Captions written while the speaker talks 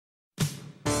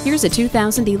Here's a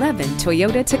 2011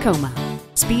 Toyota Tacoma.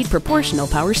 Speed proportional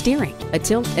power steering, a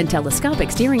tilt and telescopic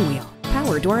steering wheel,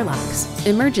 power door locks,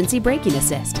 emergency braking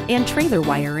assist, and trailer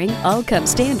wiring all come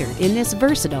standard in this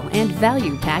versatile and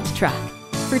value-packed truck.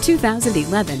 For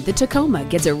 2011, the Tacoma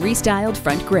gets a restyled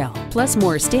front grille, plus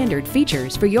more standard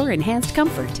features for your enhanced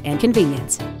comfort and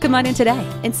convenience. Come on in today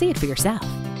and see it for yourself.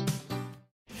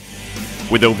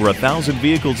 With over 1,000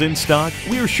 vehicles in stock,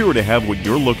 we're sure to have what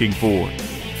you're looking for.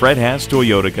 Haas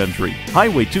Toyota Country,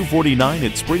 Highway 249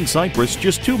 at Spring Cypress,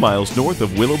 just 2 miles north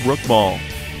of Willowbrook Mall.